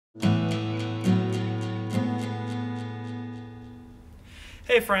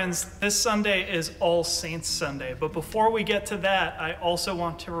Hey friends, this Sunday is All Saints Sunday, but before we get to that, I also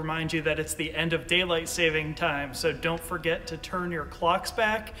want to remind you that it's the end of daylight saving time, so don't forget to turn your clocks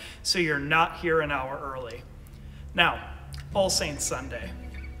back so you're not here an hour early. Now, All Saints Sunday.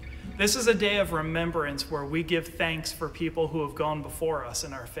 This is a day of remembrance where we give thanks for people who have gone before us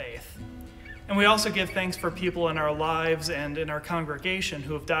in our faith. And we also give thanks for people in our lives and in our congregation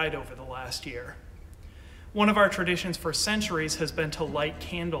who have died over the last year. One of our traditions for centuries has been to light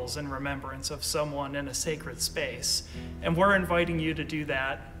candles in remembrance of someone in a sacred space, and we're inviting you to do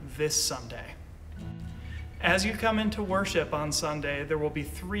that this Sunday. As you come into worship on Sunday, there will be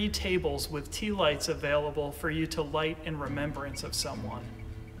 3 tables with tea lights available for you to light in remembrance of someone.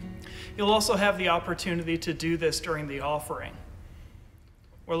 You'll also have the opportunity to do this during the offering.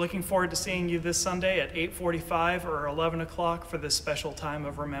 We're looking forward to seeing you this Sunday at 8:45 or 11 o'clock for this special time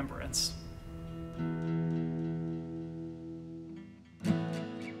of remembrance.